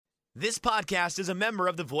This podcast is a member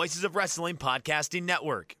of the Voices of Wrestling Podcasting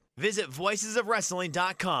Network. Visit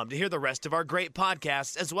voicesofwrestling.com to hear the rest of our great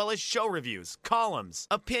podcasts, as well as show reviews, columns,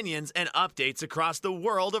 opinions, and updates across the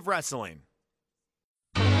world of wrestling.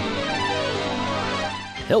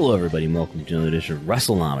 Hello, everybody, and welcome to another edition of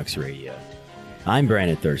WrestleNomics Radio. I'm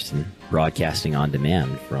Brandon Thurston, broadcasting on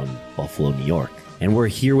demand from Buffalo, New York, and we're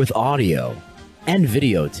here with audio and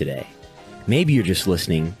video today. Maybe you're just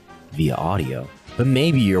listening via audio, but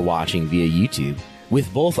maybe you're watching via YouTube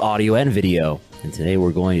with both audio and video. And today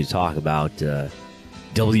we're going to talk about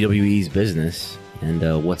WWE's business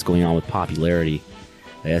and what's going on with popularity.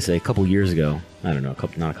 I guess a couple years ago, I don't know,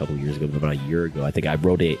 not a couple years ago, but about a year ago, I think I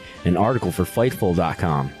wrote an article for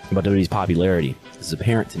Fightful.com about WWE's popularity. It's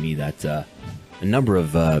apparent to me that a number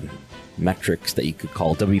of metrics that you could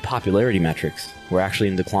call WWE popularity metrics were actually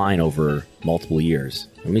in decline over multiple years.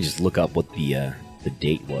 Let me just look up what the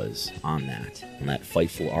date was on that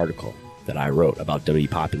Fightful article that I wrote about WWE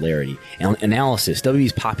popularity and analysis.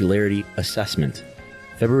 WWE's popularity assessment,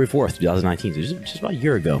 February 4th, 2019. So just about a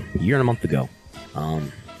year ago, a year and a month ago.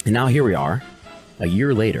 And now here we are, a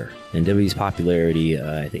year later, and WWE's popularity,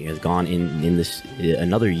 I think, has gone in this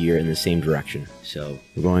another year in the same direction. So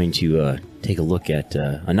we're going to take a look at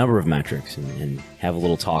a number of metrics and have a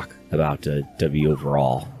little talk about WWE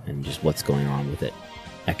overall and just what's going on with it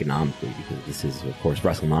economically, because this is, of course,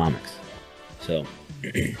 WrestleNomics. So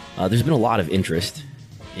there's been a lot of interest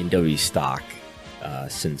in WWE stock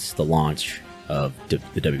since the launch of the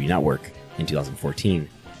WWE Network in 2014,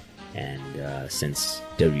 and since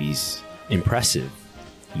WWE's impressive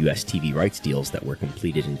U.S. TV rights deals that were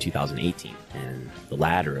completed in 2018, and the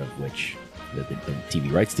latter of which, the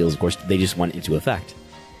TV rights deals, of course, they just went into effect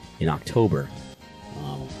in October.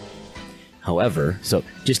 However, so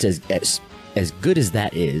just as good as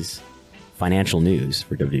that is financial news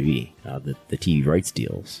for WWE, the TV rights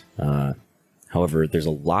deals, however, there's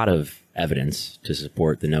a lot of evidence to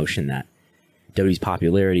support the notion that WWE's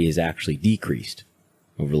popularity has actually decreased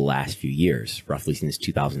over the last few years, roughly since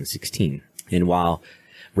 2016. And while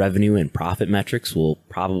revenue and profit metrics will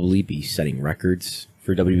probably be setting records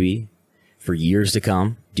for WWE for years to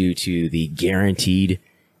come due to the guaranteed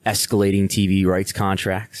escalating TV rights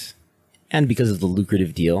contracts, and because of the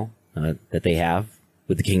lucrative deal that they have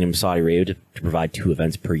with the Kingdom of Saudi Arabia to provide 2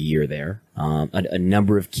 events per year there. A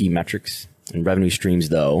number of key metrics and revenue streams,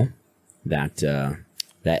 though, that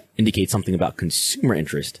indicate something about consumer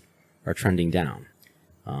interest are trending down.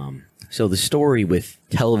 So the story with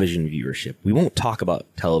television viewership, we won't talk about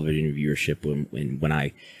television viewership when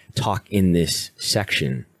I talk in this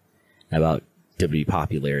section about WWE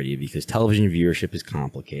popularity, because television viewership is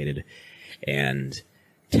complicated and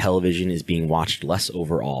television is being watched less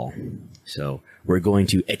overall. So we're going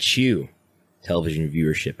to eschew television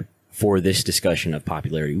viewership for this discussion of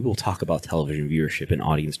popularity. We will talk about television viewership and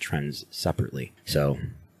audience trends separately. So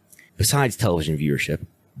besides television viewership,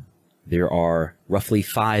 there are roughly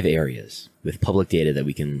 5 areas with public data that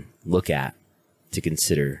we can look at to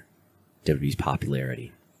consider WWE's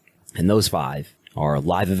popularity. And those 5 are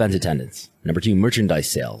live event attendance, number 2, merchandise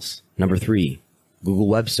sales, number 3, Google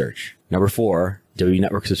web search, number 4, WWE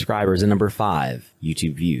Network subscribers, and number 5,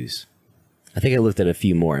 YouTube views. I think I looked at a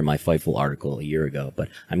few more in my Fightful article a year ago, but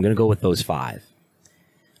I'm going to go with those 5.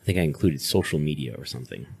 I think I included social media or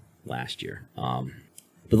something last year. But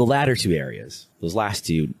the latter 2 areas, those last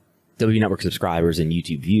 2, WWE Network subscribers and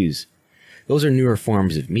YouTube views, those are newer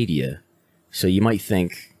forms of media, so you might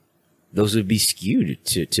think those would be skewed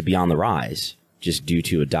to be on the rise just due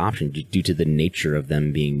to adoption, due to the nature of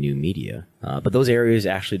them being new media. But those areas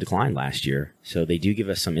actually declined last year, so they do give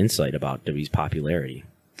us some insight about WWE's popularity.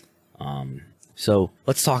 So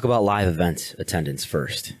let's talk about live event attendance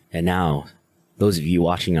first. And now, those of you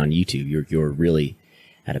watching on YouTube, you're really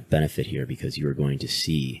at a benefit here, because you are going to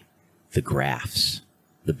see the graphs,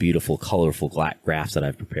 the beautiful, colorful graphs that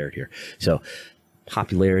I've prepared here. So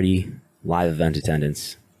popularity, live event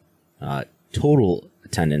attendance, total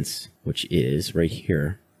attendance, which is right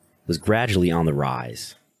here, was gradually on the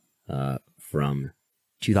rise from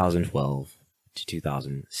 2012 to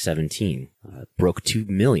 2017. Broke 2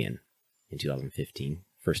 million in 2015.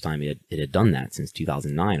 First time it had done that since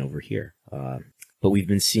 2009 over here. But we've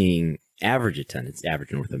been seeing average attendance,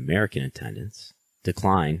 average North American attendance,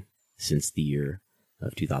 decline since the year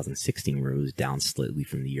of 2016, where it was down slightly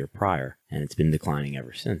from the year prior, and it's been declining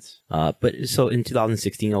ever since. But so in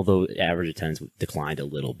 2016, although average attendance declined a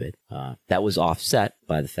little bit, that was offset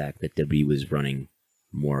by the fact that WWE was running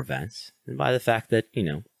more events, and by the fact that,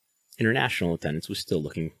 international attendance was still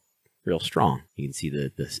looking real strong. You can see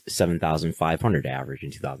the 7,500 average in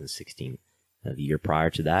 2016 The year prior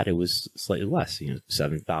to that, it was slightly less,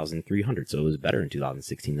 7,300. So it was better in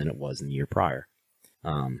 2016 than it was in the year prior.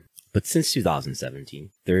 But since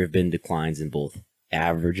 2017, there have been declines in both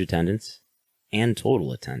average attendance and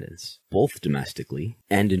total attendance, both domestically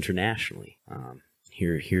and internationally.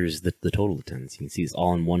 Here's the total attendance. You can see this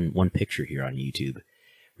all in one picture here on YouTube,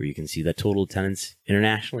 where you can see that total attendance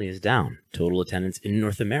internationally is down. Total attendance in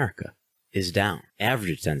North America is down.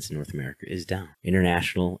 Average attendance in North America is down.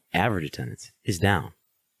 International average attendance is down.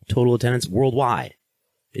 Total attendance worldwide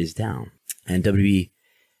is down. And WWE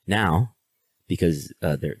now, because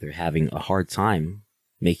they're having a hard time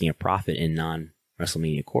making a profit in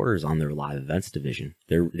non-WrestleMania quarters on their live events division,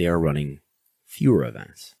 they are running fewer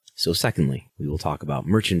events. So secondly, we will talk about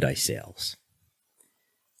merchandise sales.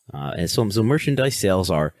 And so merchandise sales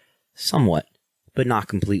are somewhat, but not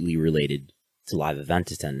completely related to live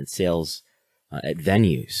event attendance. Sales at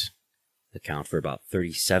venues account for about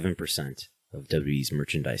 37% of WWE's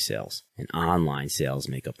merchandise sales, and online sales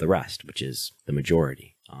make up the rest, which is the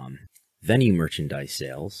majority. Venue merchandise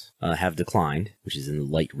sales have declined, which is in the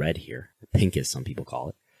light red here, pink as some people call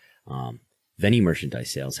it. Venue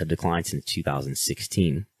merchandise sales have declined since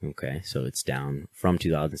 2016. Okay, so it's down from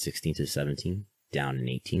 2016 to 17, down in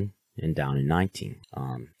 18, and down in 19.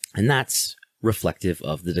 And that's reflective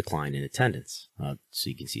of the decline in attendance. So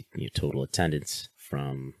you can see total attendance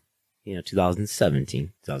from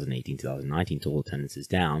 2017, 2018, 2019, total attendance is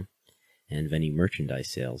down, and venue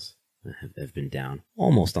merchandise sales have been down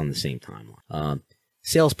almost on the same timeline.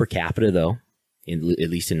 Sales per capita, though, at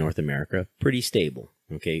least in North America, pretty stable.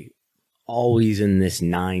 Okay, always in this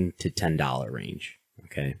 $9 to $10 range.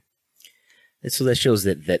 Okay, and so that shows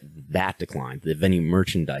that decline, the venue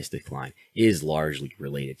merchandise decline, is largely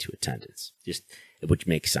related to attendance. Which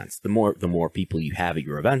makes sense. The more people you have at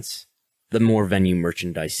your events, the more venue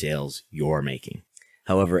merchandise sales you're making.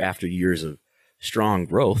 However, after years of strong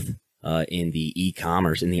growth in the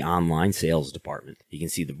e-commerce, in the online sales department, you can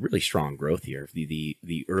see the really strong growth here.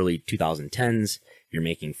 The early 2010s, you're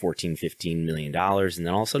making $14-15 million, and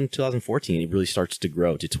then all of a sudden, 2014, it really starts to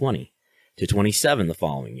grow to 20, to 27 the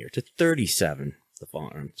following year, to 37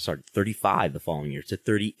 35 the following year, to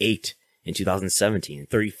 38 in 2017, and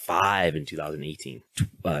 35 in 2018,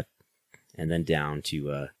 and then down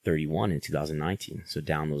to 31 in 2019. So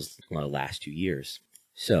down those last 2 years.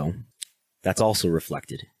 So that's also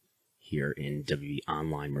reflected here in WWE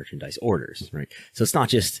online merchandise orders, right? So it's not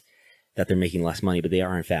just that they're making less money, but they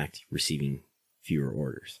are in fact receiving fewer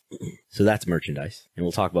orders. So that's merchandise. And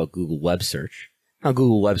we'll talk about Google Web Search. Now,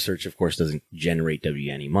 Google Web Search, of course, doesn't generate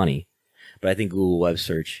WWE any money, but I think Google Web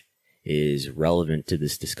Search is relevant to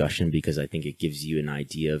this discussion because I think it gives you an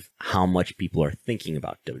idea of how much people are thinking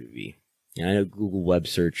about WWE. And I know Google Web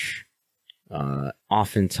Search,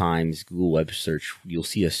 oftentimes Google Web Search, you'll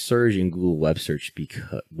see a surge in Google Web Search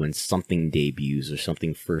because when something debuts or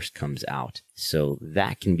something first comes out. So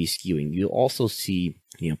that can be skewing. You'll also see,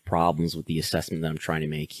 problems with the assessment that I'm trying to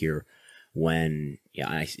make here when,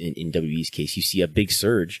 in WWE's case, you see a big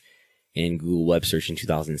surge in Google Web Search in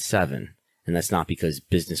 2007. And that's not because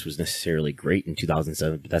business was necessarily great in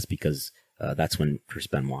 2007, but that's because that's when Chris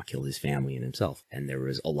Benoit killed his family and himself. And there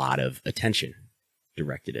was a lot of attention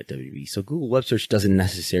directed at WWE. So Google Web Search doesn't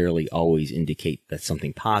necessarily always indicate that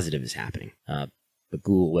something positive is happening. But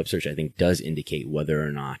Google Web Search, I think, does indicate whether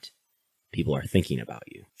or not people are thinking about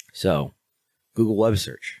you. So Google Web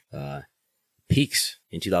Search peaks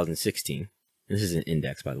in 2016. And this is an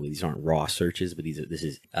index, by the way. These aren't raw searches, but this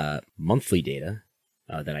is monthly data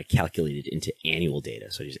that I calculated into annual data.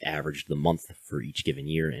 So I just averaged the month for each given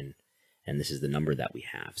year, and this is the number that we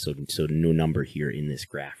have. So no number here in this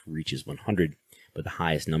graph reaches 100, but the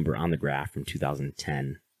highest number on the graph from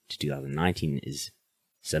 2010 to 2019 is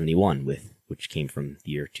 71, which came from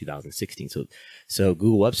the year 2016. So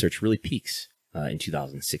Google Web Search really peaks in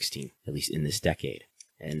 2016, at least in this decade.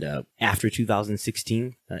 And after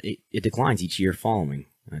 2016, it declines each year following,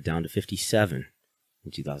 down to 57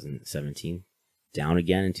 in 2017, down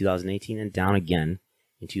again in 2018, and down again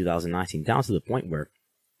in 2019, down to the point where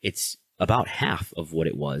it's about half of what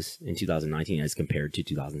it was in 2019 as compared to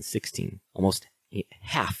 2016. Almost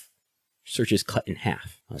half. Searches cut in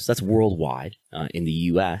half. So that's worldwide. In the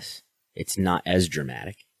U.S., it's not as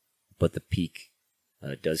dramatic, but the peak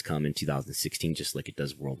does come in 2016, just like it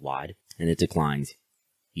does worldwide, and it declines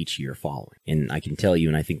each year following. And I can tell you,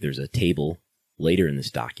 and I think there's a table later in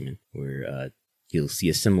this document where you'll see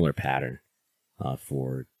a similar pattern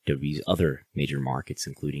for WWE's other major markets,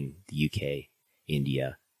 including the UK,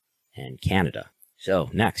 India, and Canada. So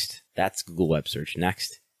next, that's Google Web Search.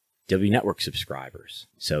 Next, WWE Network subscribers.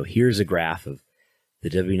 So here's a graph of the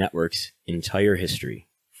WWE Network's entire history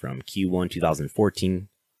from Q1 2014,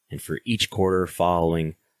 and for each quarter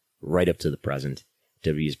following right up to the present,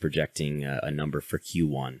 W is projecting a number for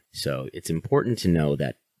Q1. So it's important to know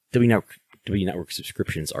that W Network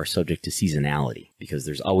subscriptions are subject to seasonality because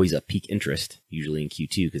there's always a peak interest, usually in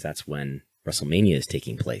Q2, because that's when WrestleMania is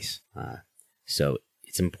taking place. So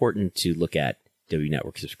it's important to look at W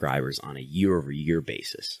Network subscribers on a year-over-year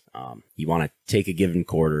basis. You want to take a given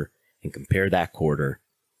quarter and compare that quarter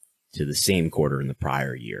to the same quarter in the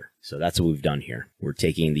prior year. So that's what we've done here. We're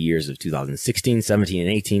taking the years of 2016, 17, and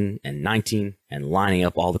 18, and 19, and lining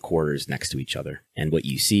up all the quarters next to each other. And what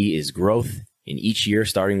you see is growth in each year,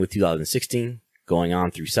 starting with 2016, going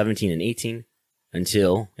on through 17 and 18,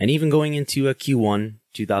 until, and even going into a Q1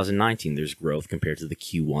 2019, there's growth compared to the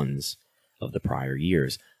Q1s of the prior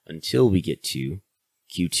years, until we get to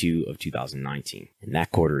Q2 of 2019. And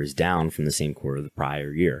that quarter is down from the same quarter of the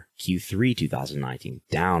prior year. Q3 2019,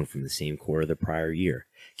 down from the same quarter of the prior year.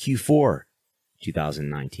 Q4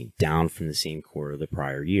 2019, down from the same quarter of the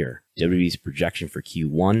prior year. WWE's projection for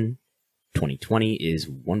Q1 2020 is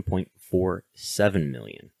 1.47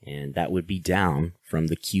 million, and that would be down from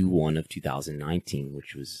the Q1 of 2019,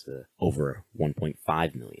 which was over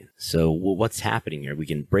 1.5 million. So what's happening here? We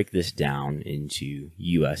can break this down into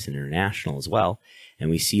US and international as well, and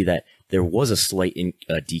we see that there was a slight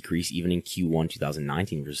decrease even in Q1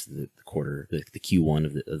 2019 versus the Q1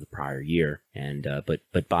 of the prior year, and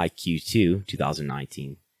but by Q2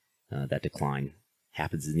 2019, that decline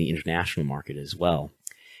happens in the international market as well.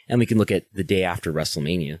 And we can look at the day after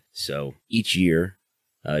WrestleMania. So each year,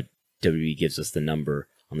 WWE gives us the number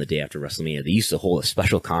on the day after WrestleMania. They used to hold a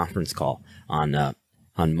special conference call on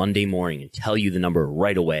Monday morning and tell you the number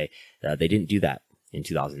right away. They didn't do that in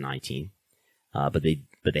 2019, but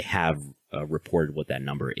they have reported what that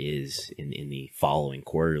number is in the following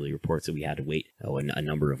quarterly reports that we had to wait a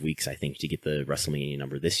number of weeks, I think, to get the WrestleMania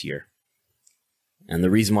number this year. And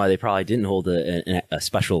the reason why they probably didn't hold a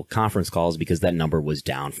special conference call is because that number was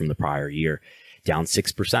down from the prior year, down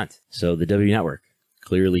 6%. So the W Network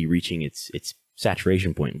clearly reaching its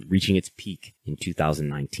saturation point, reaching its peak in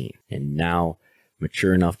 2019, and now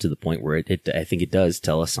mature enough to the point where I think it does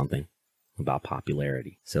tell us something about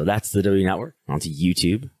popularity. So that's the W Network. Onto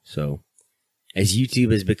YouTube. So as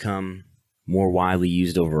YouTube has become more widely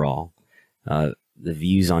used overall, the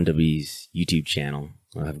views on W's YouTube channel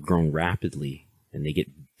have grown rapidly, and they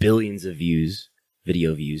get billions of views,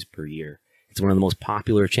 video views per year. It's one of the most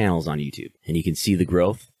popular channels on YouTube. And you can see the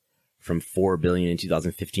growth from 4 billion in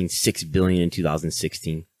 2015, 6 billion in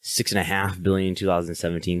 2016, 6.5 billion in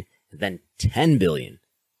 2017, and then 10 billion,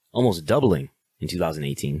 almost doubling in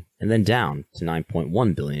 2018, and then down to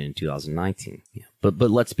 9.1 billion in 2019. Yeah. But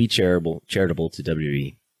let's be charitable to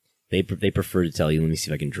WWE. They prefer to tell you, let me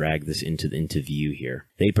see if I can drag this into view here.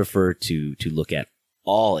 They prefer to look at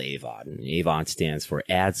all AVOD, and AVOD stands for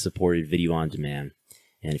Ad-Supported Video On Demand.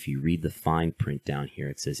 And if you read the fine print down here,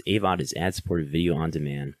 it says AVOD is Ad-Supported Video On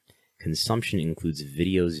Demand. Consumption includes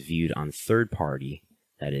videos viewed on third-party,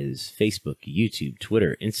 that is Facebook, YouTube,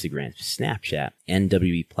 Twitter, Instagram, Snapchat, and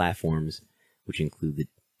WWE platforms, which include the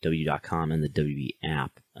W.com and the WWE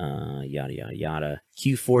app, yada, yada, yada.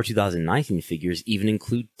 Q4 2019 figures even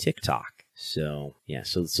include TikTok. So, yeah,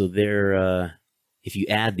 so they're, if you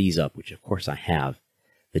add these up, which of course I have,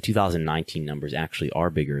 the 2019 numbers actually are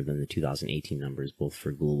bigger than the 2018 numbers, both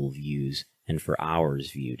for global views and for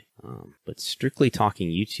hours viewed. But strictly talking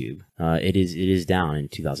YouTube, it is down in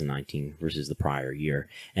 2019 versus the prior year.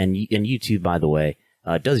 And YouTube, by the way,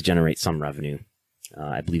 does generate some revenue.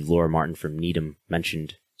 I believe Laura Martin from Needham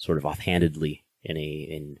mentioned sort of offhandedly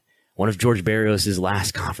in one of George Barrios'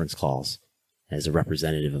 last conference calls as a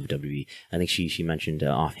representative of WWE. I think she mentioned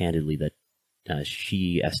offhandedly that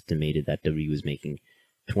she estimated that WWE was making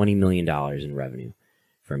 $20 million in revenue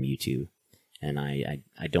from YouTube. And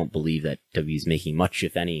I don't believe that WWE is making much,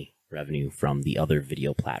 if any, revenue from the other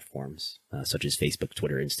video platforms, such as Facebook,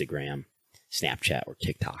 Twitter, Instagram, Snapchat, or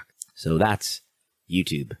TikTok. So that's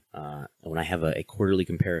YouTube. When I have a quarterly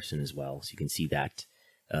comparison as well, so you can see that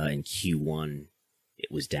in Q1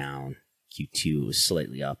 it was down, Q2 it was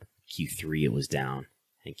slightly up, Q3 it was down,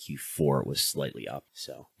 and Q4 it was slightly up.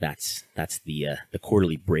 So that's the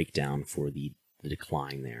quarterly breakdown for the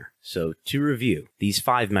decline there. So to review, these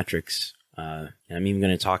 5 metrics, and I'm even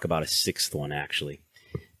going to talk about a 6th one actually,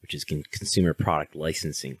 which is consumer product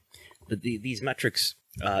licensing. But these metrics,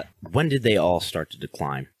 when did they all start to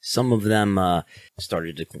decline? Some of them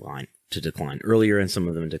started to decline earlier, and some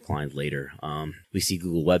of them declined later. We see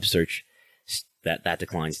Google Web Search, that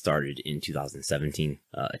decline started in 2017.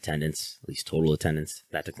 Attendance, at least total attendance,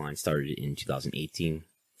 that decline started in 2018.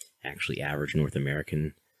 Actually, average North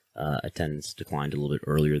American attendance declined a little bit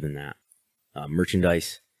earlier than that.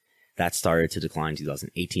 Merchandise, that started to decline in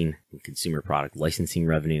 2018. And consumer product licensing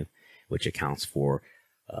revenue, which accounts for,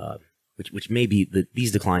 which may be,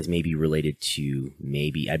 these declines may be related to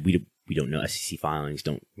we don't know. SEC filings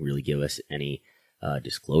don't really give us any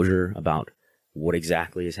disclosure about what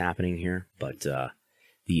exactly is happening here, but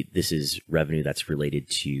this is revenue that's related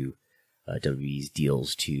to WWE's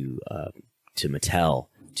deals to Mattel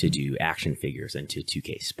to do action figures and to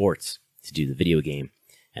 2K Sports to do the video game,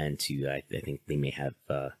 and to I think they may have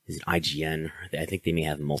is it IGN? I think they may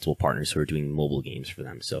have multiple partners who are doing mobile games for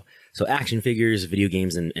them. So action figures, video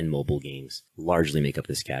games, and mobile games largely make up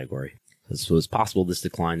this category. So it's possible this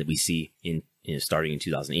decline that we see in starting in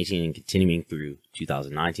 2018 and continuing through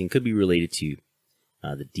 2019 could be related to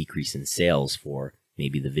the decrease in sales for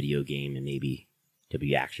maybe the video game and maybe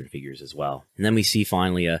WWE action figures as well. And then we see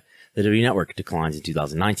finally the WWE Network declines in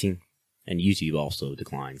 2019, and YouTube also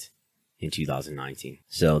declines in 2019.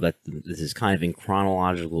 So this is kind of in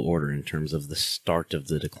chronological order in terms of the start of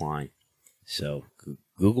the decline. So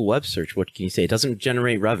Google web search, what can you say? It doesn't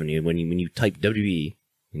generate revenue when you type WWE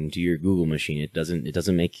into your Google machine. It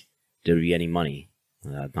doesn't make WWE any money,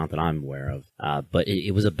 not that I'm aware of. But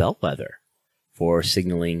it was a bellwether for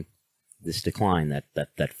signaling this decline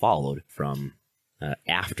that followed from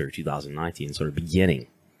after 2019, sort of beginning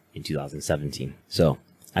in 2017. So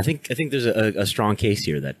I think there's a strong case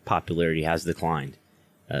here that popularity has declined,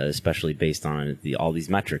 especially based on all these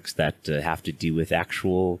metrics that have to do with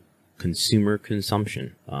actual consumer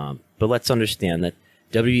consumption. But let's understand that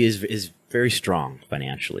WWE is very strong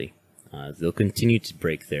financially. They'll continue to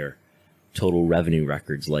break their total revenue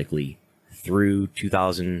records likely through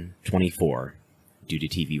 2024 due to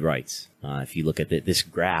TV rights. If you look at this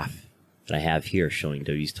graph that I have here showing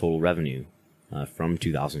WWE's total revenue from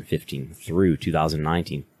 2015 through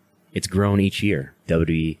 2019, it's grown each year.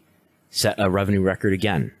 WWE set a revenue record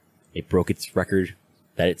again. It broke its record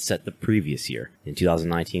that it set the previous year. In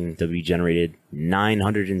 2019, WWE generated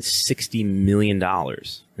 $960 million.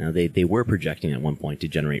 Now, they were projecting at one point to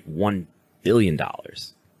generate $1 billion.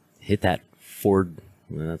 Hit that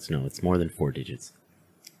it's more than 4 digits.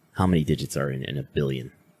 How many digits are in a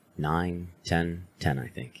billion? 9, 10, I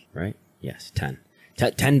think, right? Yes, 10.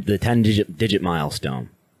 10 the 10-digit milestone.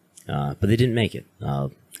 But they didn't make it.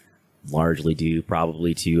 Largely due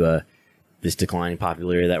probably to this decline in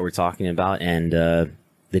popularity that we're talking about, and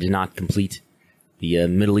they did not complete the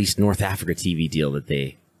Middle East North Africa TV deal that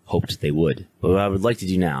they hoped they would. But what I would like to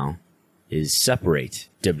do now is separate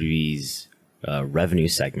WWE's revenue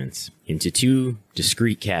segments into 2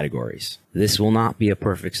 discrete categories. This will not be a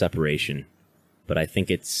perfect separation, but I think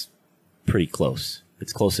it's pretty close.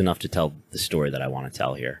 It's close enough to tell the story that I want to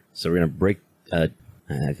tell here. So we're going to break...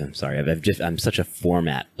 I'm sorry, I'm such a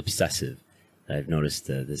format obsessive. I've noticed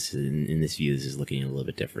this in this view, this is looking a little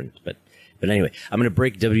bit different. But anyway, I'm going to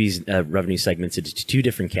break WWE's revenue segments into 2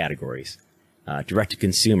 different categories: direct to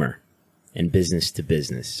consumer and business to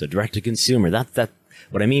business. So direct to consumer, that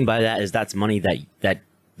what I mean by that is that's money that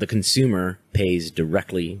the consumer pays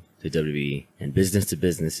directly to WWE, and business to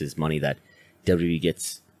business is money that WWE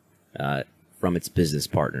gets from its business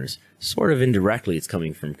partners. Sort of indirectly, it's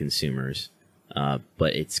coming from consumers.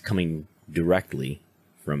 But it's coming directly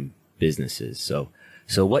from businesses. So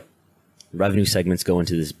what revenue segments go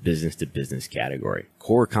into this business to business category?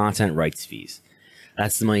 Core content rights fees.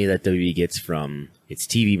 That's the money that WWE gets from its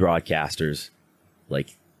TV broadcasters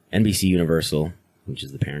like NBC Universal, which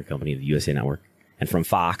is the parent company of the USA Network, and from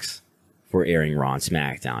Fox for airing Raw and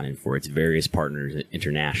SmackDown and for its various partners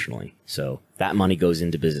internationally. So that money goes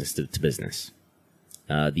into business to business.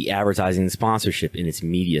 The advertising and sponsorship in its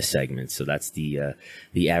media segment. So that's the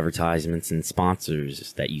advertisements and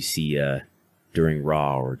sponsors that you see during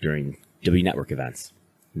Raw or during WWE Network events.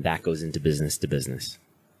 That goes into business to business.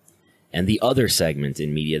 And the other segment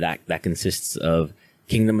in media, that consists of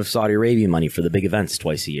Kingdom of Saudi Arabia money for the big events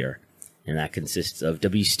twice a year. And that consists of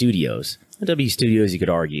W Studios. W Studios, you could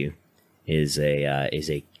argue, is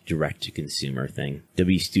a direct-to-consumer thing.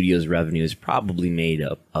 W Studios revenue is probably made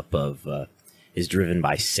up of... is driven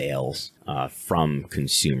by sales from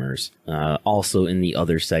consumers. Also in the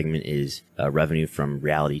other segment is revenue from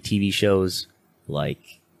reality TV shows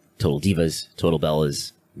like Total Divas, Total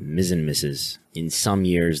Bellas, Ms. and Mrs. In some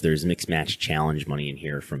years, there's Mixed Match Challenge money in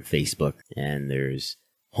here from Facebook, and there's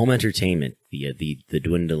home entertainment. The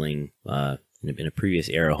dwindling in a previous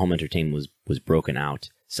era, home entertainment was broken out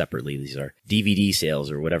separately. These are DVD sales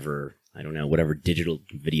or whatever. I don't know, whatever digital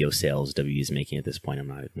video sales WWE is making at this point. I'm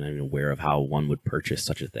not even aware of how one would purchase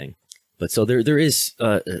such a thing. But so there is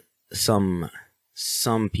some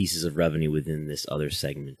pieces of revenue within this other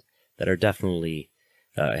segment that are definitely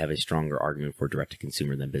have a stronger argument for direct to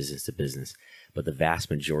consumer than business to business. But the vast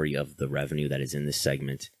majority of the revenue that is in this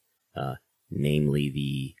segment, namely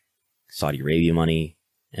the Saudi Arabia money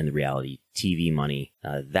and the reality TV money,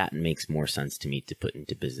 that makes more sense to me to put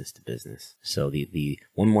into business to business. So the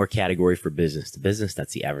one more category for business to business,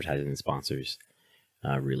 that's the advertising and sponsors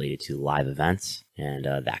related to live events, and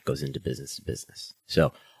that goes into business to business.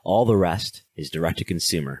 So all the rest is direct to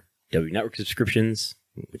consumer. W Network subscriptions,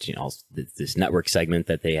 which this network segment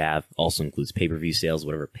that they have, also includes pay-per-view sales,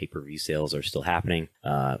 whatever pay-per-view sales are still happening.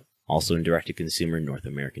 Also in direct to consumer, North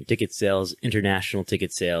American ticket sales, international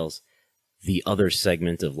ticket sales, the other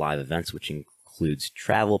segment of live events, which includes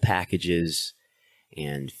travel packages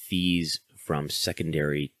and fees from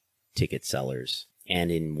secondary ticket sellers.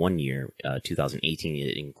 And in 1 year, 2018,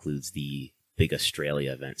 it includes the big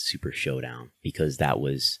Australia event, Super Showdown, because that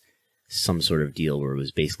was some sort of deal where it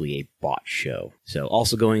was basically a bought show. So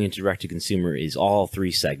also going into direct to consumer is all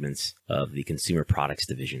three segments of the consumer products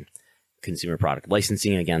division. Consumer product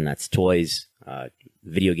licensing, again, that's toys,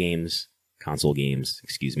 video games, console games,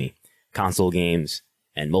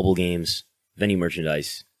 and mobile games, venue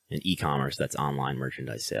merchandise, and e-commerce, that's online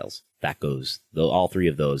merchandise sales. That goes, all three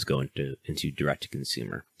of those go into direct to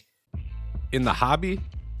consumer. In the hobby,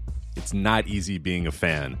 it's not easy being a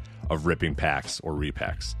fan of ripping packs or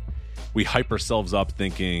repacks. We hype ourselves up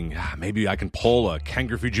thinking, maybe I can pull a Ken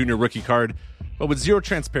Griffey Jr. rookie card, but with zero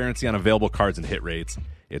transparency on available cards and hit rates,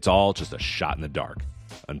 it's all just a shot in the dark.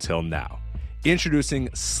 Until now. Introducing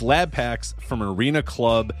slab packs from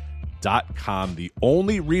arenaclub.com, the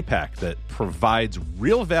only repack that provides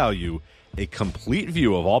real value, a complete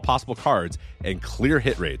view of all possible cards, and clear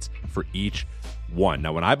hit rates for each one.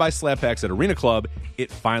 Now, when I buy slab packs at Arena Club, it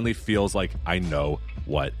finally feels like I know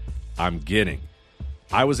what I'm getting.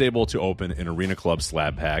 I was able to open an Arena Club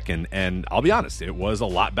slab pack, and I'll be honest, it was a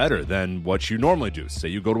lot better than what you normally do. Say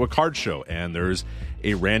you go to a card show, and there's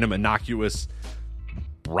a random innocuous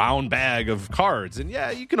brown bag of cards, and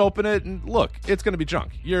yeah, you can open it, and look, it's going to be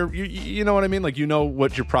junk. You know what I mean? Like, you know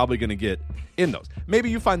what you're probably going to get in those. Maybe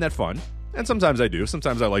you find that fun, and sometimes I do.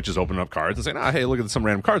 Sometimes I like just opening up cards and saying, hey, look at some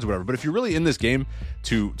random cards or whatever. But if you're really in this game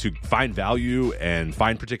to find value and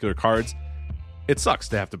find particular cards, it sucks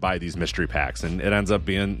to have to buy these mystery packs, and it ends up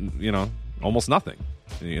being, almost nothing,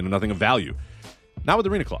 nothing of value. Not with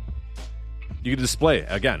Arena Club. You can display,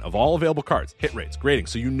 again, of all available cards, hit rates, grading,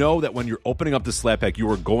 so you know that when you're opening up the slab pack, you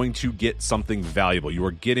are going to get something valuable. You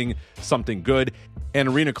are getting something good. And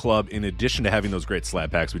Arena Club, in addition to having those great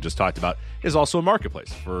slab packs we just talked about, is also a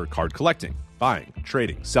marketplace for card collecting, buying,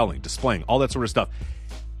 trading, selling, displaying, all that sort of stuff.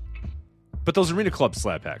 But those Arena Club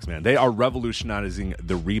slab packs, man, they are revolutionizing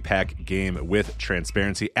the repack game with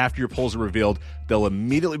transparency. After your pulls are revealed, they'll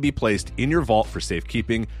immediately be placed in your vault for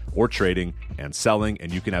safekeeping or trading and selling,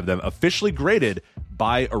 and you can have them officially graded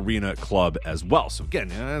by Arena Club as well. So again,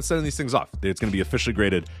 setting these things off, it's going to be officially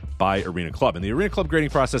graded by Arena Club. And the Arena Club grading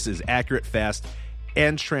process is accurate, fast,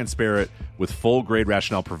 and transparent, with full grade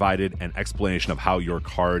rationale provided and explanation of how your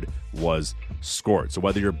card was scored. So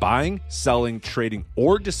whether you're buying, selling, trading,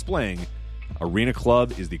 or displaying, Arena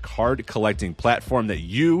Club is the card collecting platform that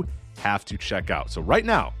you have to check out. So right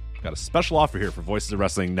now, I've got a special offer here for Voices of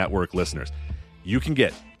Wrestling Network listeners. You can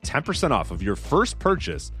get 10% off of your first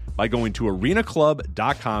purchase by going to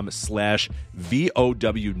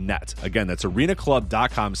arenaclub.com/VOWnet. Again, that's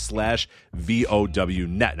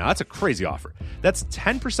arenaclub.com/VOWnet. Now, that's a crazy offer. That's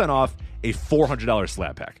 10% off a $400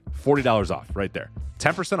 slab pack. $40 off right there.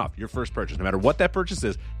 10% off your first purchase. No matter what that purchase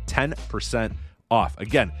is, 10% off.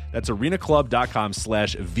 Again, that's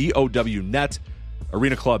arenaclub.com/VOWnet,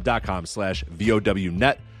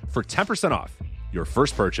 arenaclub.com/VOWnet for 10% off your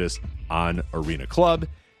first purchase on Arena Club.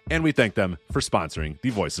 And we thank them for sponsoring the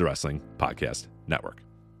Voices of Wrestling Podcast Network.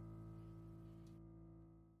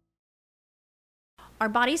 Our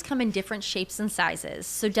bodies come in different shapes and sizes,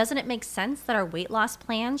 so doesn't it make sense that our weight loss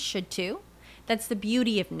plans should too? That's the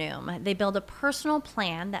beauty of Noom. They build a personal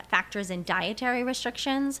plan that factors in dietary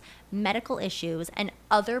restrictions, medical issues, and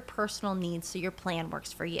other personal needs so your plan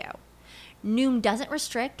works for you. Noom doesn't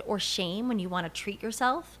restrict or shame when you want to treat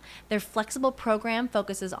yourself. Their flexible program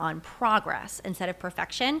focuses on progress instead of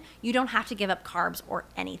perfection. You don't have to give up carbs or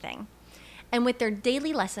anything. And with their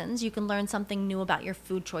daily lessons, you can learn something new about your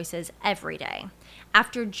food choices every day.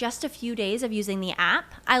 After just a few days of using the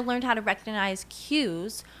app, I learned how to recognize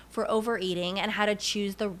cues for overeating and how to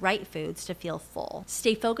choose the right foods to feel full.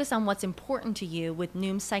 Stay focused on what's important to you with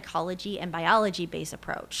Noom's psychology and biology-based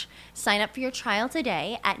approach. Sign up for your trial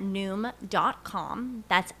today at Noom.com.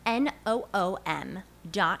 That's Noom.com.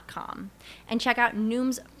 noom.com and check out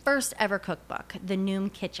Noom's first ever cookbook, The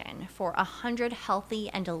Noom Kitchen, for 100 healthy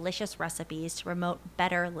and delicious recipes to promote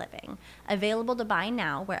better living. Available to buy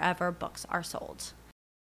now wherever books are sold.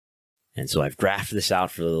 And so I've graphed this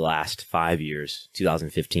out for the last 5 years,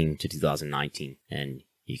 2015 to 2019, and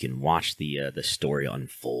you can watch the story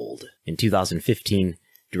unfold. In 2015,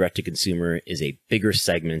 direct-to-consumer is a bigger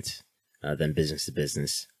segment than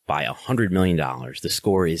business-to-business by $100 million. The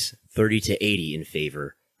score is 30 to 80 in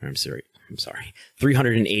favor. I'm sorry,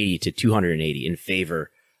 380 to 280 in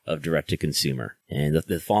favor of direct-to-consumer. And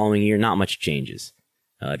the following year, not much changes.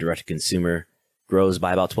 Direct-to-consumer grows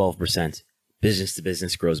by about 12%.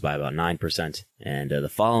 Business-to-business grows by about 9%. And the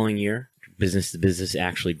following year, business-to-business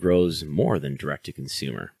actually grows more than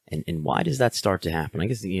direct-to-consumer. And why does that start to happen? I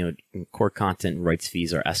guess, core content rights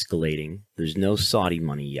fees are escalating. There's no Saudi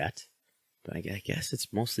money yet. But I guess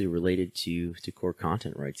it's mostly related to core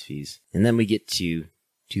content rights fees. And then we get to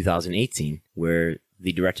 2018, where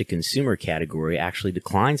the direct-to-consumer category actually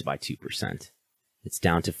declines by 2%. It's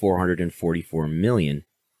down to $444 million.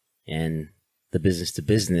 And the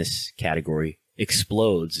business-to-business category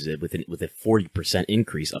explodes with a 40%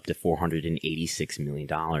 increase up to $486 million.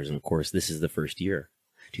 And of course, this is the first year,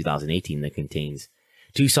 2018, that contains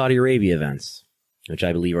 2 Saudi Arabia events, which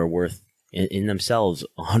I believe are worth in themselves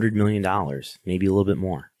 $100 million, maybe a little bit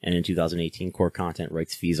more. And in 2018, core content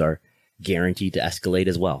rights fees are guaranteed to escalate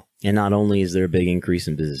as well. And not only is there a big increase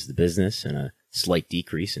in business-to-business and a slight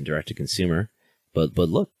decrease in direct-to-consumer, but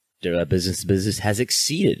look, business-to-business has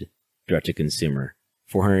exceeded direct-to-consumer,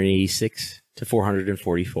 486 to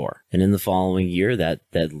 444. And in the following year, that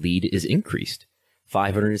lead is increased,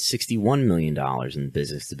 $561 million in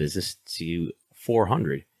business-to-business to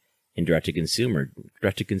 400 in direct-to-consumer.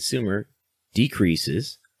 Direct-to-consumer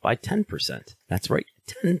decreases by 10%. That's right,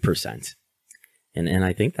 10%. And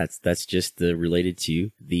I think that's just related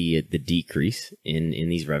to the decrease in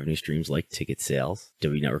these revenue streams like ticket sales.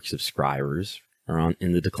 W Network subscribers are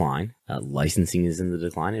in the decline. Licensing is in the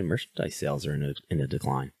decline, and merchandise sales are in a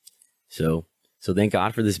decline. So thank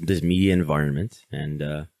God for this media environment,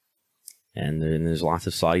 and there's lots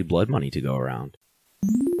of Saudi blood money to go around.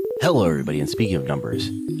 Hello, everybody, and speaking of numbers,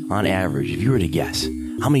 on average, if you were to guess,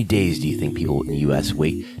 how many days do you think people in the U.S.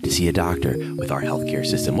 wait to see a doctor with our healthcare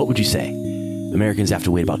system? What would you say? Americans have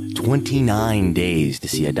to wait about 29 days to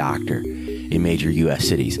see a doctor in major U.S.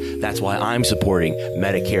 cities. That's why I'm supporting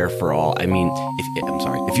Medicare for all. I mean,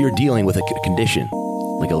 if you're dealing with a condition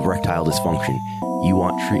like erectile dysfunction, you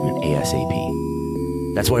want treatment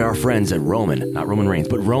ASAP. That's why our friends at Roman, not Roman Reigns,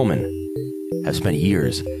 but Roman, have spent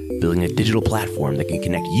years building a digital platform that can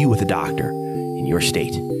connect you with a doctor in your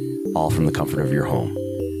state, all from the comfort of your home.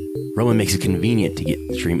 Roman makes it convenient to get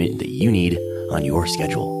the treatment that you need on your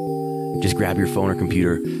schedule. Just grab your phone or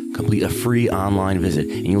computer, complete a free online visit,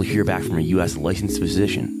 and you'll hear back from a U.S. licensed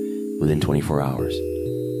physician within 24 hours.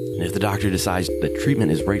 And if the doctor decides that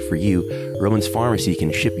treatment is right for you, Roman's Pharmacy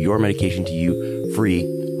can ship your medication to you free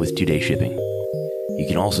with 2-day shipping. You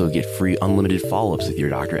can also get free unlimited follow-ups with your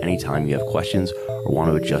doctor anytime you have questions or want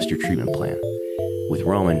to adjust your treatment plan. With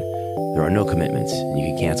Roman, there are no commitments, and you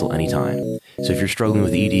can cancel anytime. So if you're struggling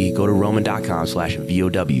with ED, go to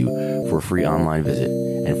roman.com/VOW for a free online visit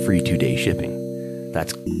and free 2-day shipping.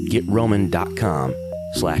 That's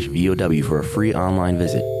getroman.com/VOW for a free online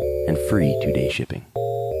visit and free 2-day shipping.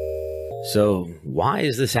 So why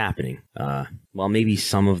is this happening? Well, maybe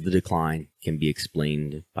some of the decline can be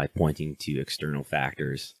explained by pointing to external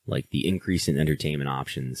factors like the increase in entertainment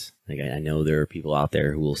options. Like I know there are people out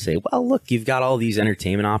there who will say, well, look, you've got all these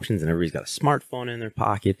entertainment options and everybody's got a smartphone in their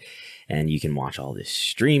pocket and you can watch all this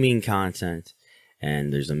streaming content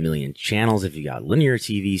and there's a million channels if you got linear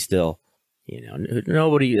TV still.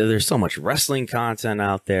 There's so much wrestling content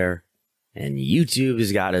out there. And YouTube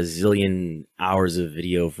has got a zillion hours of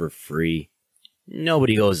video for free.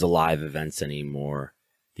 Nobody goes to live events anymore.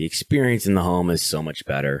 The experience in the home is so much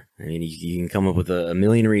better. I mean, you can come up with a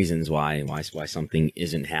million reasons why something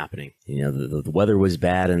isn't happening. The weather was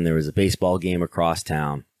bad and there was a baseball game across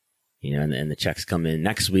town. And the checks come in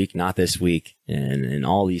next week, not this week. And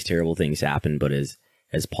all these terrible things happen. But as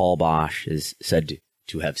Paul Bosch is said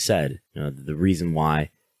to have said, the reason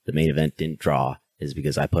why the main event didn't draw is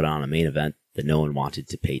because I put on a main event that no one wanted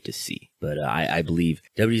to pay to see. But I believe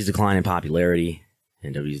WWE's decline in popularity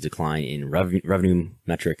and WWE's decline in revenue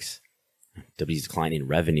metrics, WWE's decline in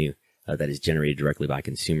revenue that is generated directly by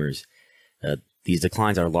consumers, these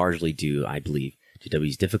declines are largely due, I believe, to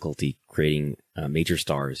WWE's difficulty creating major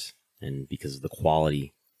stars and because of the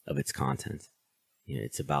quality of its content.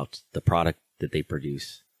 It's about the product that they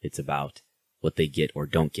produce. It's about what they get or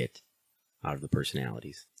don't get out of the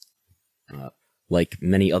personalities. Like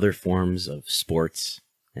many other forms of sports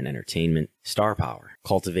and entertainment, star power,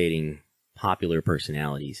 cultivating popular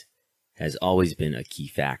personalities, has always been a key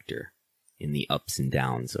factor in the ups and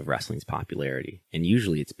downs of wrestling's popularity, and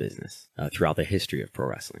usually its business, throughout the history of pro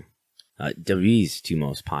wrestling. WWE's two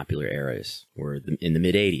most popular eras were in the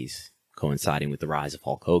mid-'80s, coinciding with the rise of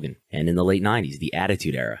Hulk Hogan, and in the late 90s, the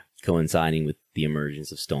Attitude Era, coinciding with the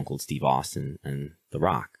emergence of Stone Cold Steve Austin and The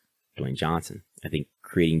Rock, Dwayne Johnson. I think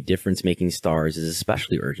creating difference-making stars is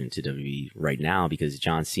especially urgent to WWE right now because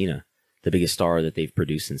John Cena, the biggest star that they've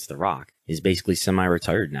produced since The Rock, is basically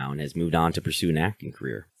semi-retired now and has moved on to pursue an acting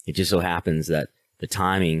career. It just so happens that the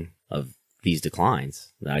timing of these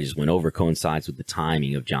declines that I just went over coincides with the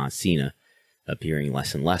timing of John Cena appearing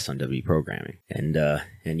less and less on WWE programming.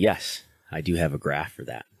 And yes, I do have a graph for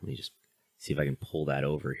that. Let me just see if I can pull that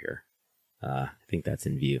over here. I think that's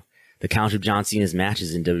in view. The count of John Cena's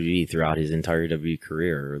matches in WWE throughout his entire WWE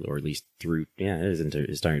career, or at least through, his entire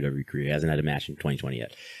WWE career. He hasn't had a match in 2020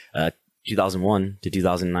 yet. 2001 to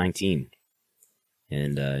 2019.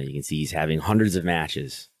 And you can see he's having hundreds of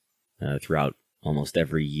matches throughout almost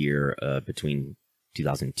every year between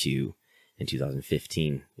 2002 and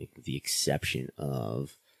 2015, with the exception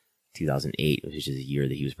of 2008, which is a year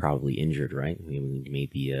that he was probably injured, right?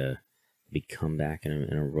 Maybe a big comeback in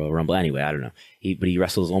a Royal Rumble. Anyway, I don't know. But he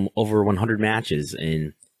wrestles over 100 matches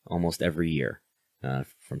in almost every year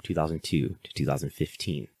from 2002 to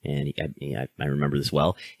 2015. And I remember this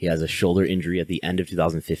well. He has a shoulder injury at the end of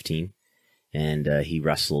 2015, and he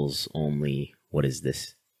wrestles only,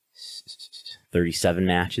 37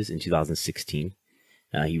 matches in 2016.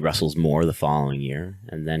 He wrestles more the following year,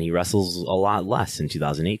 and then he wrestles a lot less in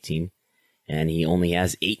 2018, and he only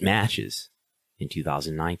has 8 matches in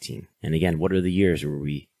 2019. And again, what are the years where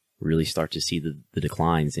we really start to see the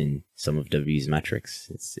declines in some of WWE's metrics?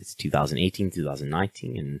 It's 2018,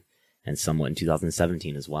 2019, and somewhat in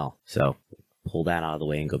 2017 as well. So pull that out of the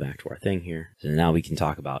way and go back to our thing here. So now we can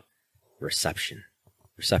talk about reception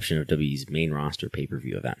of WWE's main roster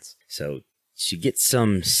pay-per-view events. So to get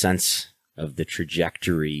some sense of the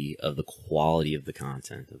trajectory of the quality of the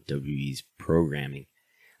content of WWE's programming,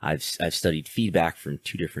 I've studied feedback from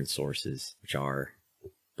 2 different sources, which are,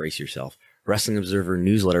 brace yourself, Wrestling Observer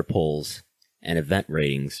newsletter polls and event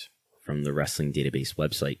ratings from the wrestling database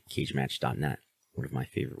website, cagematch.net, one of my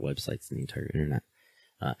favorite websites in the entire internet.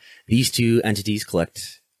 These 2 entities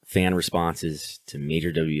collect fan responses to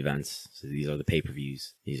major WWE events. So these are the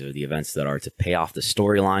pay-per-views. These are the events that are to pay off the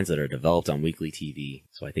storylines that are developed on weekly TV.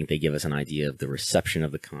 So I think they give us an idea of the reception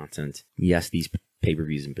of the content. Yes, these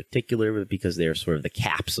pay-per-views in particular, but because they are sort of the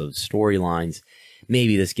caps of storylines,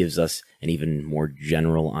 maybe this gives us an even more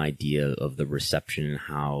general idea of the reception and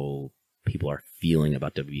how people are feeling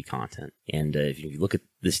about WWE content. And if you look at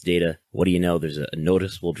this data, what do you know? There's a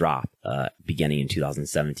noticeable drop beginning in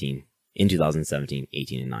 2017. In 2017,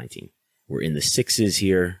 18, and 19. We're in the 6s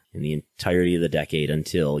here in the entirety of the decade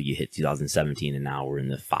until you hit 2017, and now we're in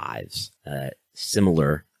the 5s.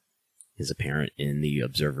 Similar is apparent in the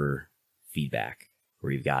Observer feedback,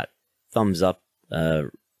 where you've got thumbs up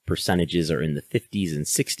percentages are in the 50s and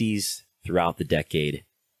 60s throughout the decade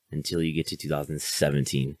until you get to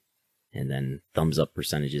 2017. And then thumbs up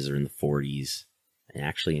percentages are in the 40s. And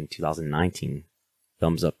actually in 2019,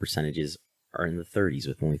 thumbs up percentages are in the 30s,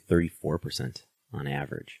 with only 34% on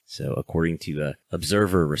average. So according to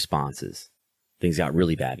Observer responses, things got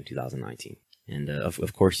really bad in 2019. And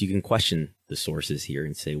of course, you can question the sources here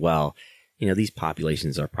and say, well, these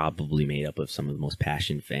populations are probably made up of some of the most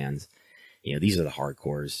passionate fans. These are the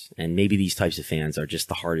hardcores, and maybe these types of fans are just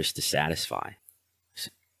the hardest to satisfy.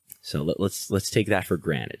 So let's take that for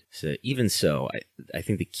granted. So even so, I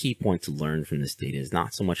think the key point to learn from this data is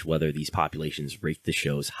not so much whether these populations rate the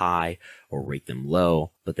shows high or rate them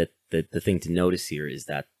low, but that the thing to notice here is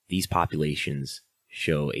that these populations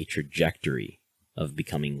show a trajectory of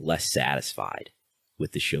becoming less satisfied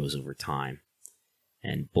with the shows over time.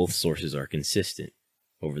 And both sources are consistent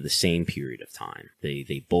over the same period of time.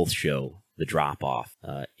 They both show the drop-off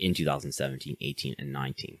in 2017, 18, and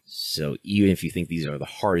 19. So even if you think these are the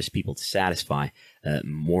hardest people to satisfy,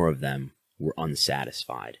 more of them were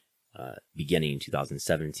unsatisfied beginning in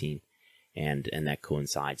 2017, and that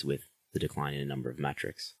coincides with the decline in a number of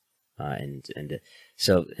metrics.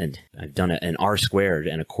 So I've done an R-squared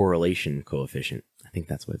and a correlation coefficient. I think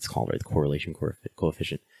that's what it's called, right? The correlation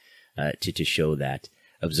coefficient to show that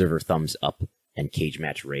Observer thumbs up and Cage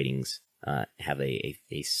Match ratings have a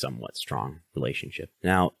somewhat strong relationship.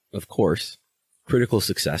 Now, of course, critical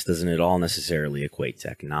success doesn't at all necessarily equate to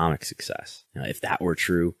economic success. Now, if that were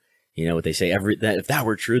true, what they say, if that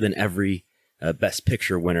were true, then every Best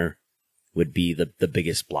Picture winner would be the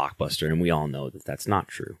biggest blockbuster, and we all know that that's not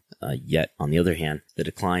true. Yet, on the other hand, the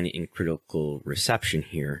decline in critical reception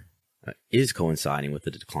here is coinciding with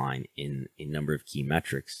the decline in a number of key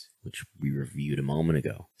metrics, which we reviewed a moment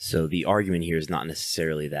ago. So the argument here is not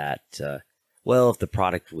necessarily that, if the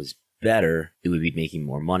product was better, it would be making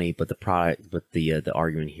more money, but the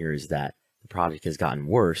argument here is that the product has gotten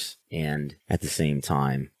worse, and at the same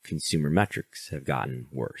time, consumer metrics have gotten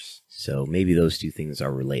worse. So maybe those two things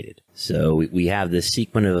are related. So we have this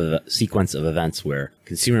sequence of events where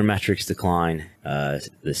consumer metrics decline,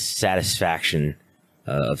 the satisfaction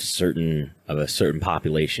of a certain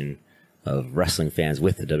population of wrestling fans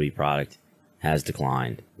with the WWE product has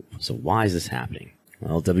declined. So why is this happening?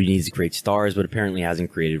 Well, WWE needs to create stars, but apparently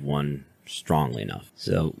hasn't created one strongly enough.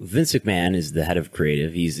 So Vince McMahon is the head of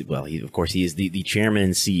creative. He is the chairman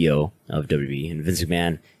and CEO of WWE, and Vince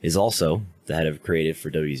McMahon is also the head of creative for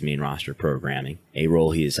WWE's main roster programming, a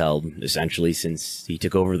role he has held essentially since he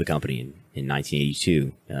took over the company in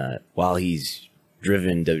 1982. While he's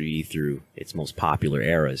driven WWE through its most popular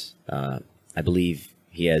eras, I believe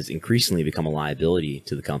he has increasingly become a liability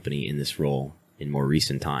to the company in this role in more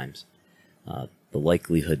recent times. The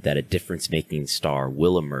likelihood that a difference-making star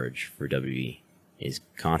will emerge for WWE is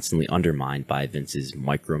constantly undermined by Vince's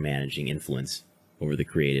micromanaging influence over the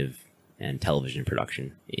creative and television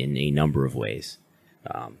production in a number of ways.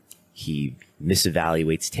 He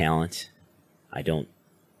misevaluates talent. I don't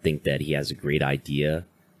think that he has a great idea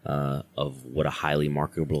of what a highly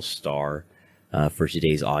marketable star for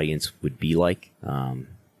today's audience would be like.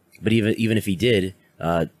 But even if he did,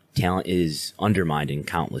 talent is undermined in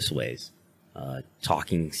countless ways.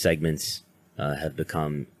 Talking segments have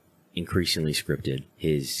become increasingly scripted.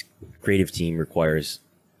 His creative team requires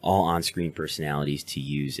all on-screen personalities to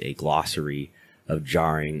use a glossary of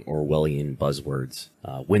jarring Orwellian buzzwords.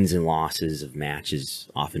 Wins and losses of matches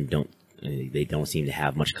often don't seem to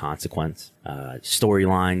have much consequence.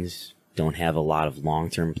 Storylines don't have a lot of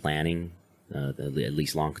long-term planning, at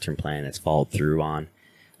least long-term planning that's followed through on.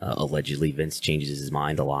 Allegedly, Vince changes his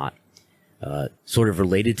mind a lot. Sort of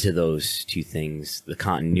related to those two things, the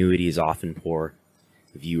continuity is often poor.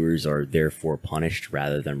 Viewers are therefore punished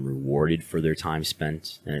rather than rewarded for their time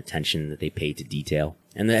spent and attention that they pay to detail.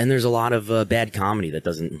 And there's a lot of bad comedy that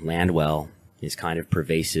doesn't land well, is kind of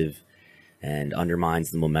pervasive, and undermines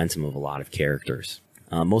the momentum of a lot of characters.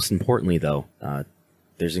 Most importantly, though,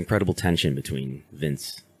 there's incredible tension between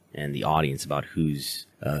Vince and the audience about who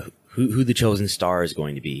the chosen star is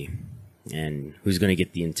going to be and who's going to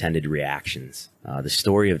get the intended reactions. The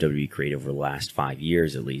story of WWE Creative over the last 5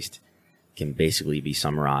 years, at least, can basically be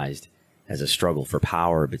summarized as a struggle for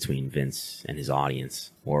power between Vince and his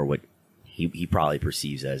audience, or what he probably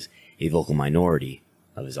perceives as a vocal minority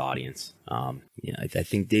of his audience. I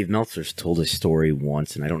think Dave Meltzer's told a story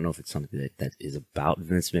once, and I don't know if it's something that is about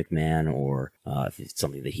Vince McMahon or if it's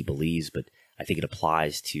something that he believes, but I think it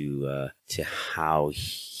applies to how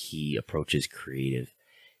he approaches creative,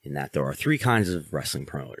 in that there are three kinds of wrestling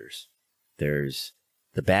promoters. There's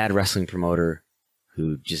the bad wrestling promoter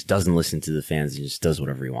who just doesn't listen to the fans and just does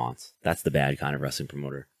whatever he wants. That's the bad kind of wrestling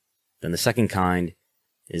promoter. Then the second kind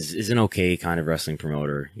is an okay kind of wrestling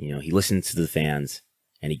promoter. He listens to the fans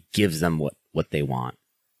and he gives them what they want.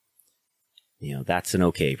 That's an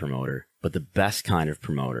okay promoter. But the best kind of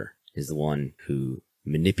promoter is the one who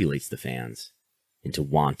manipulates the fans into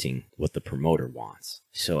wanting what the promoter wants.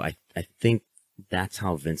 So I think that's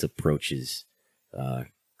how Vince approaches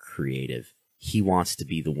creative. He wants to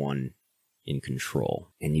be the one in control,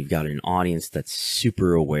 and you've got an audience that's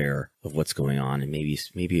super aware of what's going on, and maybe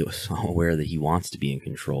so aware that he wants to be in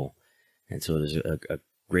control. And so there's a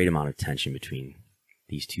great amount of tension between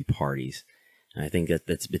these two parties. And I think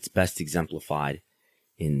it's best exemplified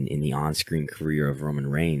in the on-screen career of Roman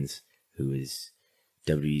Reigns, who is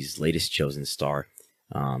WWE's latest chosen star.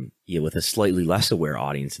 With a slightly less aware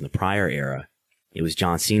audience in the prior era, it was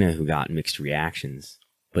John Cena who got mixed reactions.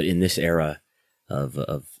 But in this era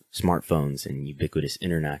of smartphones and ubiquitous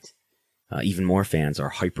internet, even more fans are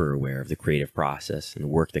hyper aware of the creative process and the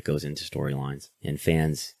work that goes into storylines. And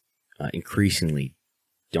fans increasingly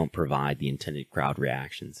don't provide the intended crowd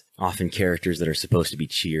reactions. Often characters that are supposed to be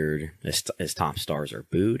cheered as top stars are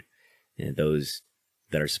booed, and those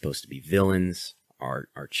that are supposed to be villains are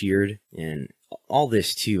cheered. And all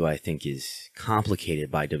this, too, I think, is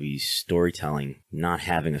complicated by WWE's storytelling not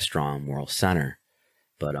having a strong moral center.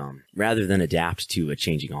 But rather than adapt to a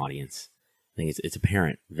changing audience, I think it's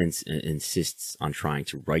apparent Vince insists on trying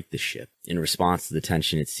to right the ship. In response to the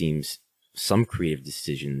tension, it seems some creative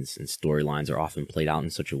decisions and storylines are often played out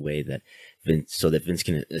in such a way that Vince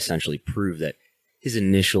can essentially prove that his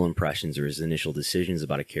initial impressions or his initial decisions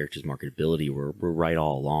about a character's marketability were right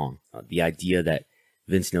all along. The idea that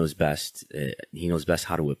Vince knows best, he knows best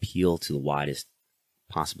how to appeal to the widest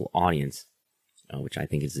possible audience, which I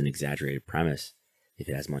think is an exaggerated premise, if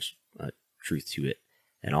it has much truth to it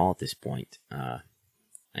at all at this point.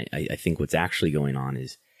 I think what's actually going on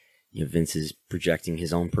is, Vince is projecting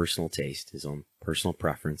his own personal taste, his own personal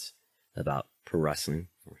preference about pro wrestling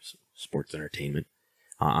or sports entertainment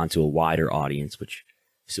onto a wider audience, which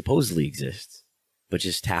supposedly exists, but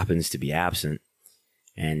just happens to be absent.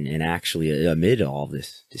 And actually, amid all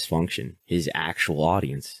this dysfunction, his actual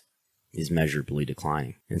audience is measurably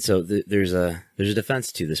declining. And so there's a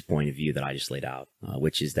defense to this point of view that I just laid out,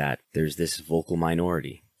 which is that there's this vocal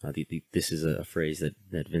minority. This is a phrase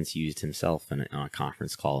that Vince used himself on a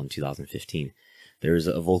conference call in 2015. There's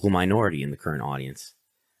a vocal minority in the current audience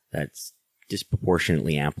that's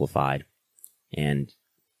disproportionately amplified, and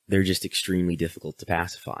they're just extremely difficult to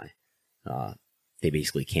pacify. They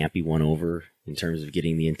basically can't be won over in terms of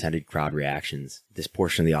getting the intended crowd reactions. This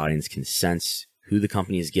portion of the audience can sense who the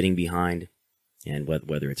company is getting behind, and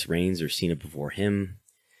whether it's Reigns or Cena before him,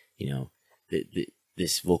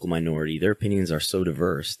 this vocal minority, their opinions are so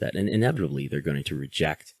diverse that inevitably they're going to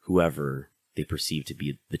reject whoever they perceive to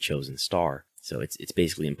be the chosen star. So it's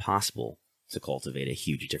basically impossible to cultivate a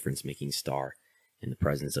huge difference-making star in the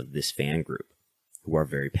presence of this fan group who are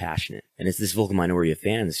very passionate. And it's this vocal minority of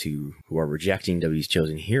fans who are rejecting WWE's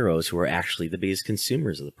chosen heroes who are actually the biggest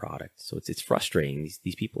consumers of the product. So it's frustrating.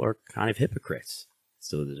 These people are kind of hypocrites,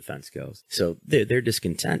 so the defense goes. So their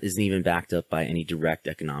discontent isn't even backed up by any direct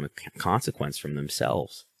economic consequence from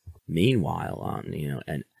themselves. Meanwhile,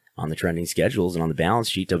 on the trending schedules and on the balance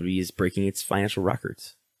sheet, WWE is breaking its financial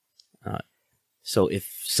records. So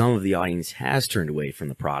if some of the audience has turned away from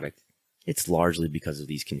the product, it's largely because of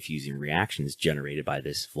these confusing reactions generated by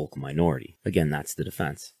this vocal minority. Again, that's the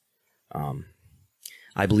defense.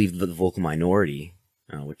 I believe that the vocal minority,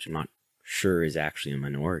 which I'm not sure is actually a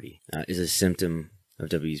minority, is a symptom of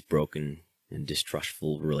WWE's broken and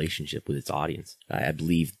distrustful relationship with its audience. I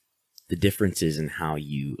believe the differences in how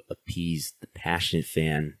you appease the passionate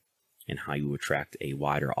fan and how you attract a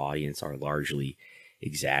wider audience are largely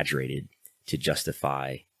exaggerated to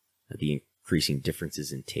justify the increasing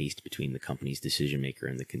differences in taste between the company's decision maker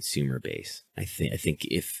and the consumer base. I think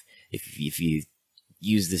if you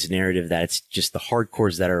use this narrative that it's just the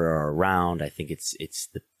hardcores that are around, I think it's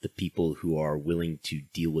the people who are willing to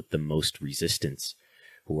deal with the most resistance,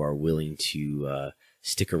 who are willing to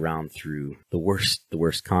stick around through the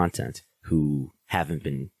worst content, who haven't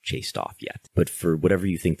been chased off yet. But for whatever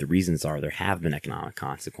you think the reasons are, there have been economic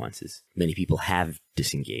consequences. Many people have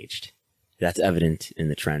disengaged. That's evident in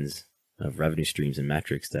the trends of revenue streams and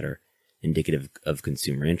metrics that are indicative of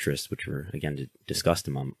consumer interest, which were, again, discussed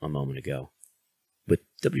a moment ago. But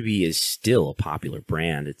WWE is still a popular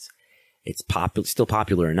brand. It's still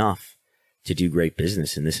popular enough to do great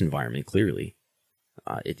business in this environment, clearly.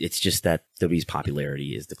 It's just that WWE's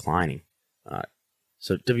popularity is declining.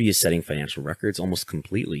 So WWE is setting financial records almost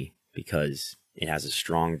completely because it has a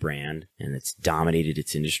strong brand and it's dominated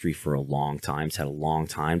its industry for a long time. It's had a long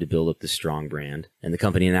time to build up this strong brand. And the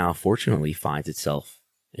company now, fortunately, finds itself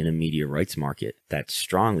in a media rights market that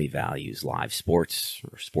strongly values live sports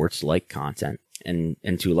or sports-like content. And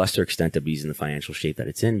to a lesser extent, WWE's in the financial shape that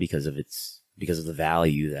it's in because of the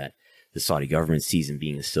value that the Saudi government sees in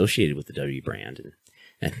being associated with the WWE brand.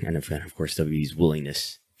 And of course, WWE's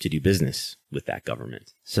willingness to do business with that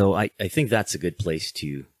government. So I think that's a good place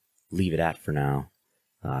to leave it at for now.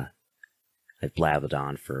 I've blabbed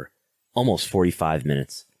on for almost 45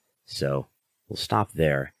 minutes, so we'll stop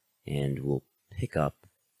there and we'll pick up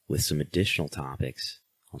with some additional topics.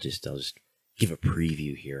 I'll just give a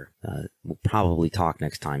preview here. We'll probably talk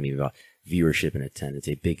next time maybe about viewership and attendance,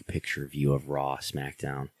 a big picture view of Raw,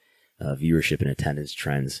 SmackDown, viewership and attendance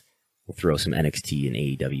trends. We'll throw some NXT and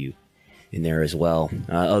AEW in there as well.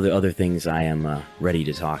 Other things I am ready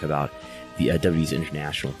to talk about. The WWE's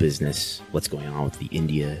international business, what's going on with the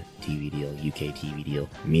India TV deal, UK TV deal,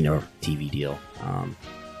 MENA TV deal,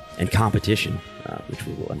 and competition, which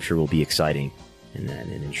I'm sure will be exciting and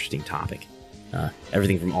an interesting topic.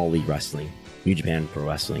 Everything from All Elite Wrestling, New Japan Pro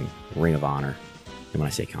Wrestling, Ring of Honor, and when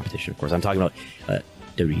I say competition, of course, I'm talking about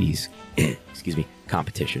WWE's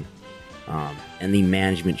competition, and the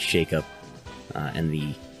management shakeup and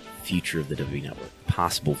the future of the WWE Network,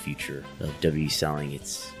 possible future of WWE selling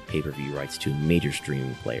its pay-per-view rights to a major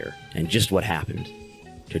streaming player, and just what happened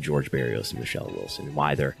to George Barrios and Michelle Wilson,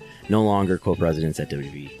 why they're no longer co-presidents at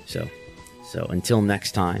WWE. So until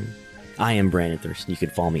next time, I am Brandon Thurston. You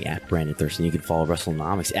can follow me at Brandon Thurston. You can follow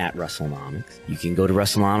WrestleNomics at WrestleNomics. You can go to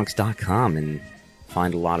WrestleNomics.com and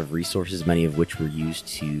find a lot of resources, many of which were used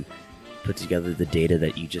to put together the data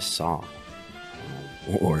that you just saw.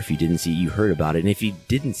 Or if you didn't see it, you heard about it. And if you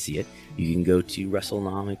didn't see it, you can go to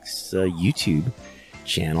WrestleNomics YouTube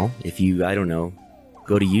channel. If you, I don't know,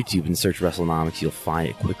 go to YouTube and search WrestleNomics, you'll find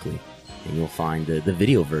it quickly. And you'll find the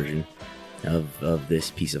video version of this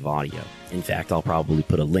piece of audio. In fact, I'll probably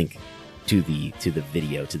put a link to the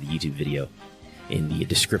video, to the YouTube video, in the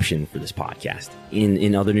description for this podcast.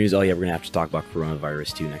 In other news, we're going to have to talk about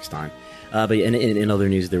coronavirus too next time. But in other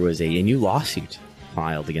news, there was a new lawsuit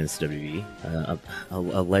filed against WWE,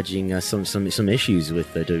 alleging some issues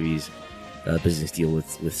with WWE's business deal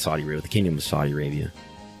with Saudi Arabia, with the Kingdom of Saudi Arabia.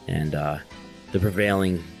 And the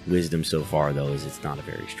prevailing wisdom so far, though, is it's not a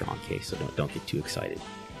very strong case, so don't get too excited.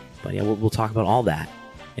 But yeah, we'll talk about all that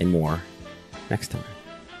and more next time.